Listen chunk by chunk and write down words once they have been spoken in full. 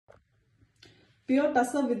Pure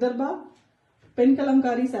tusser vidarbha pen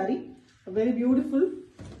kalamkari saree. A very beautiful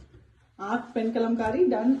art pen kalamkari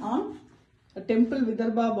done on a temple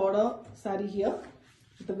vidarbha border saree here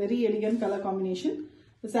with a very elegant color combination.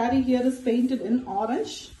 The saree here is painted in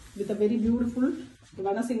orange with a very beautiful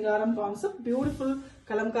Vanasingaram concept. Beautiful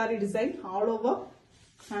kalamkari design all over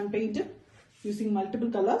hand painted using multiple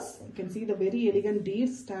colors. You can see the very elegant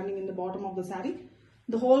deeds standing in the bottom of the saree.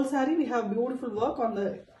 The whole saree we have beautiful work on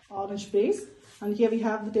the orange base, and here we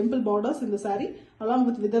have the temple borders in the saree along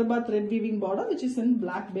with vidarbha thread weaving border which is in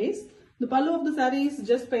black base. The pallu of the saree is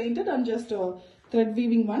just painted and just a thread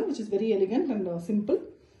weaving one which is very elegant and simple.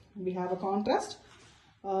 We have a contrast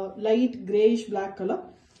light greyish black color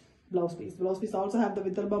blouse piece. Blouse piece also have the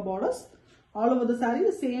vidarbha borders. All over the saree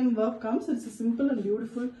the same work comes. It's a simple and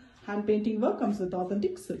beautiful hand painting work, comes with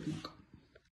authentic silk work.